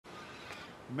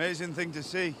Amazing thing to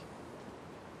see.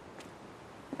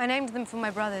 I named them for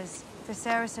my brothers,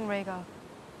 Daenerys and Rhaegar.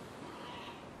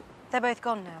 They're both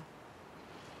gone now.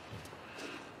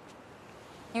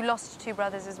 You lost two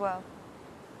brothers as well.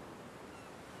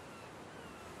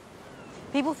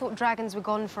 People thought dragons were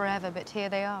gone forever, but here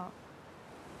they are.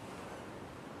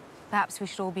 Perhaps we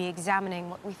should all be examining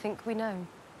what we think we know.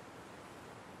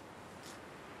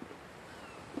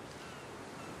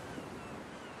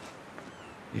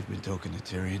 You've been talking to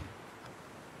Tyrion.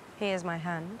 Here's my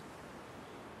hand.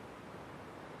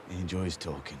 He enjoys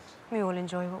talking. We all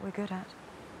enjoy what we're good at.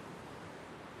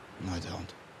 I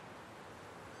don't.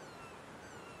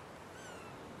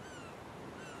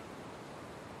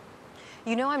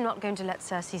 You know I'm not going to let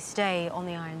Cersei stay on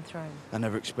the Iron Throne. I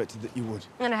never expected that you would.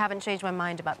 And I haven't changed my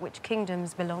mind about which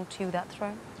kingdoms belong to that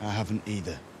throne. I haven't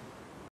either.